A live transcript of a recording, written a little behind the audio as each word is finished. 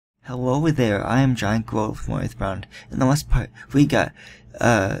Hello there, I am GiantGrotle from EarthBound. In the last part, we got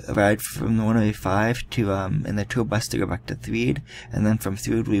a ride from the 105 to in the tour bus to go back to Threed, and then from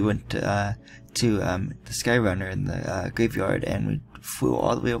Threed we went to the Skyrunner in the graveyard, and we flew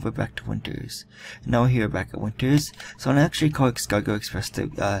all the way over back to Winters. And now we're here back at Winters, so I'm actually calling Cargo Express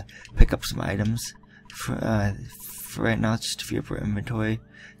to pick up some items. For right now, it's just a few for inventory.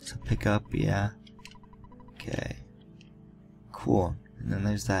 So pick up, yeah. Okay. Cool. And then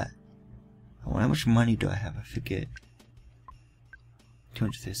there's that. Oh, how much money do I have? I forget.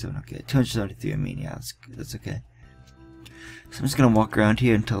 237, okay. 273, I mean, yeah, that's okay. So I'm just gonna walk around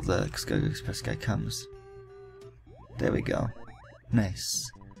here until the Cargo Express guy comes. There we go. Nice.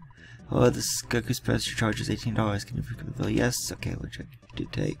 Oh, this Cargo Express charges $18. Can you pick up the bill? Yes. Okay, which I do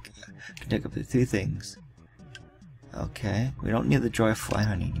take. I can take up to 3 things. Okay. We don't need the Joy of Fly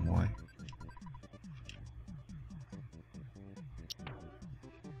Honey anymore.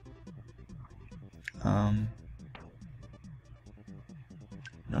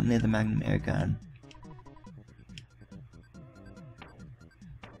 Don't need the Magnum air gun.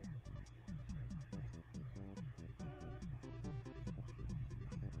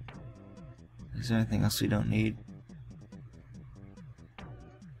 Is there anything else we don't need?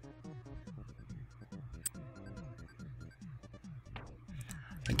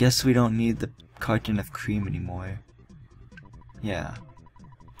 I guess we don't need the carton of cream anymore. Yeah.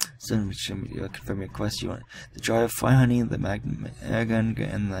 So confirm your quest. You want the jar of fly honey, the Magnum air gun,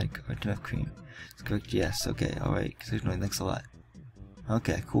 and the carton of cream. It's correct. Yes. Okay. All right. Thanks a lot.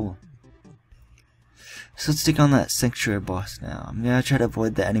 Okay. Cool. So let's take on that sanctuary boss now. I'm gonna try to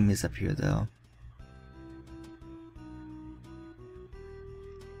avoid the enemies up here though.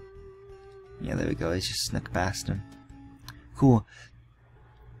 Yeah, there we go. He's just snuck past him. Cool.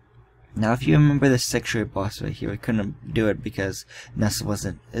 Now, if you remember the sanctuary boss right here, we couldn't do it because Ness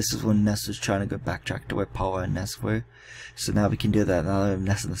wasn't. This is when Ness was trying to go backtrack to where Paula and Ness were. So now we can do that. Now that we have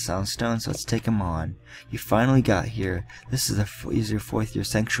Ness in the Soundstone, so let's take him on. You finally got here. This is your 4th year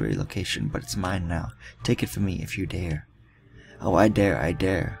sanctuary location, but it's mine now. Take it from me if you dare. Oh, I dare. I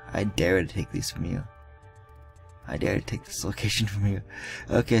dare to take these from you. I dare to take this location from you.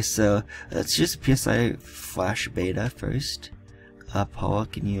 Okay, so let's use PSI Flash Beta first. Paula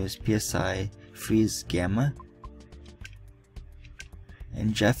can use PSI Freeze Gamma.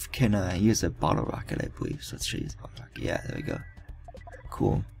 And Jeff can use a Bottle Rocket, I believe. So let's try to use Bottle Rocket. Yeah, there we go.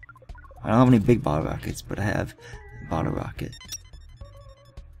 Cool. I don't have any big Bottle Rockets, but I have a Bottle Rocket.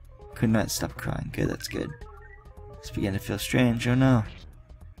 Could not stop crying. Good, that's good. It's beginning to feel strange. Oh no.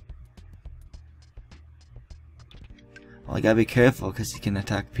 Well, I gotta be careful because he can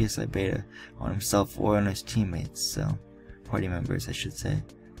attack PSI Beta on himself or on his teammates, so party members, I should say.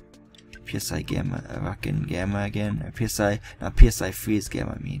 PSI Gamma, Rocket Gamma again, or PSI, not PSI Freeze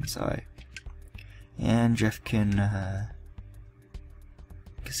Gamma, I mean, sorry. And Jeff can,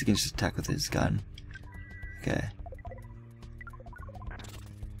 guess he can just attack with his gun. Okay.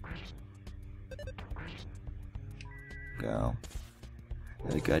 Go.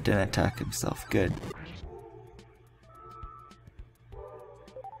 There we go, didn't attack himself, good.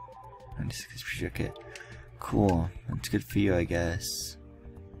 96 okay. Cool. That's good for you, I guess.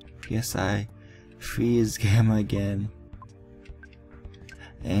 PSI Freeze Gamma again.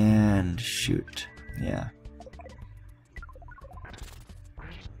 And shoot. Yeah.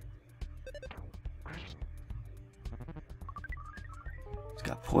 It's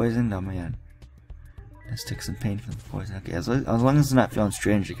got poisoned. Oh man. Let's take some pain from the poison. Okay, as long as it's not feeling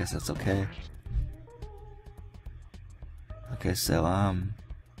strange, I guess that's okay. Okay, so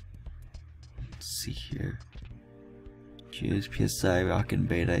let's see here. Choose PSI Rocket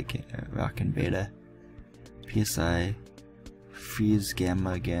Beta, PSI Freeze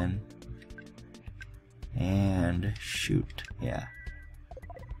Gamma again, and shoot. Yeah,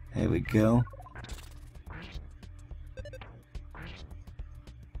 there we go.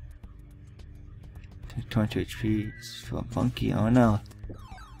 Take 22 HP. This is feeling funky. Oh no!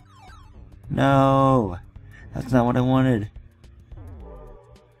 No, that's not what I wanted.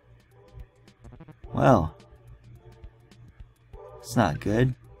 Well, it's not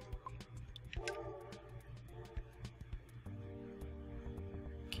good.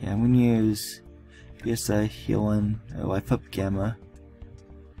 Okay, I'm gonna use PSI Healing or Life Up Gamma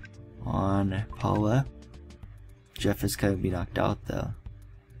on Paula. Jeff is gonna be knocked out though.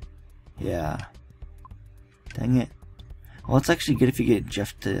 Yeah. Dang it. Well, it's actually good if you get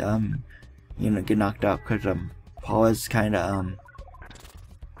Jeff to get knocked out, because Paula's kinda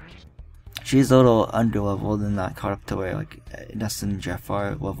she's a little underleveled and not caught up to where like Ness and Jeff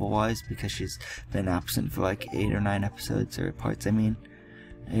are level wise, because she's been absent for like 8 or 9 episodes or parts, I mean.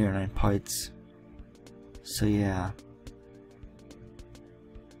 8 or 9 parts. So yeah.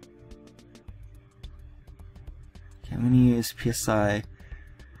 Okay, I'm gonna use PSI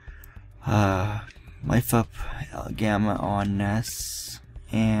Life Up Gamma on Ness,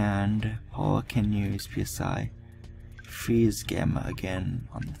 and Paula can use PSI Freeze Gamma again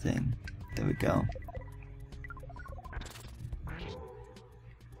on the thing. There we go.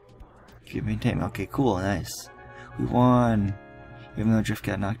 Keep maintaining. Okay, cool, nice. We won! Even though Drift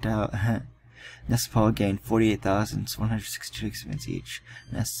got knocked out. Ness and Paula gained 48,162 experience each.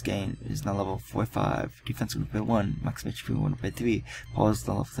 Ness gain is now level 45. Defense went up by 1. Maximum HP went up by 3. Paula's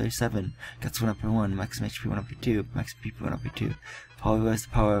level 37. Guts went up by 1. Maximum HP went up by 2. Maximum PP went up by 2. Paula realized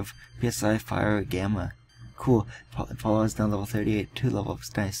the power of PSI Fire Gamma. Cool. Paula is now level 38. 2 level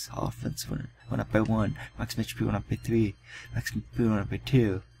ups. Nice. All offense went up by 1. Maximum HP went up by 3. Maximum PP went up by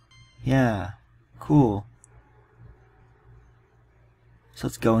 2. Yeah. Cool. So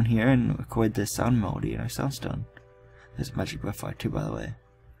let's go in here and record this sound melody in our soundstone. There's a magic butterfly too, by the way.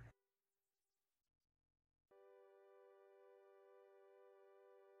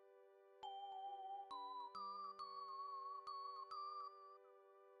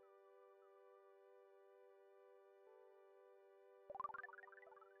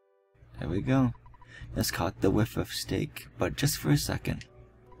 There we go. Ness caught the whiff of steak, but just for a second.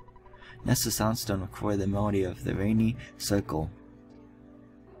 Ness's soundstone recorded the melody of the rainy circle.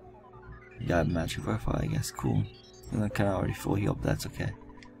 You got a magic butterfly, I guess. Cool. I'm kind of already full healed, but that's okay.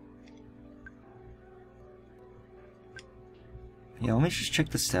 Yeah, let me just check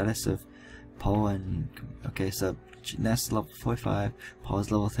the status of Paula and... Okay, so Ness is level 45,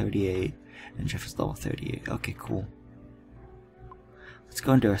 Paula's level 38, and Jeff is level 38. Okay, cool. Let's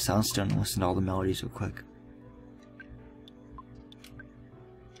go into our soundstone and listen to all the melodies real quick.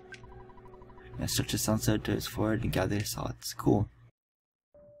 Now stretch the soundstone to its forward and gather his thoughts. Cool.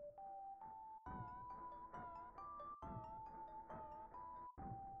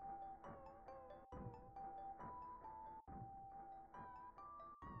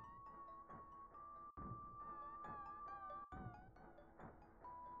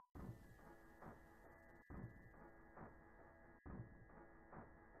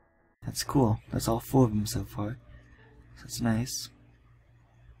 That's cool. That's all 4 of them so far. So that's nice.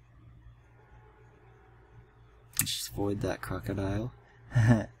 Let's just avoid that crocodile.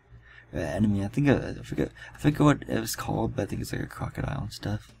 Enemy. I forget what it was called, but I think it's like a crocodile and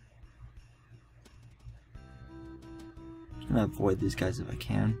stuff. I'm gonna avoid these guys if I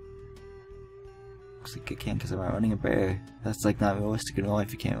can. Looks like I can because I'm outrunning a bear. That's like not realistic in real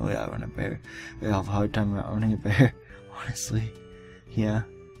life. You can't really outrun a bear. I have a hard time outrunning a bear, honestly. Yeah.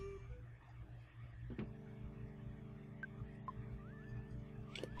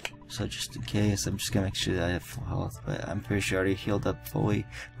 So just in case, I'm just gonna make sure that I have full health, but I'm pretty sure I already healed up fully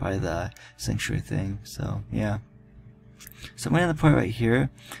by the sanctuary thing, so yeah. So I'm gonna end the part right here.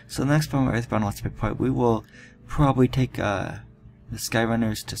 So the next part of EarthBound Let's Play part, we will probably take the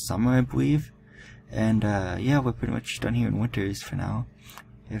Skyrunners to summer, I believe. And yeah, we're pretty much done here in winters for now.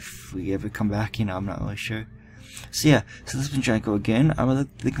 If we ever come back, you know, I'm not really sure. So yeah, so this has been GiantGrotle again. I would like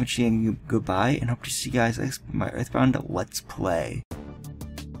to thank you for watching, goodbye, and hope to see you guys next my EarthBound Let's Play.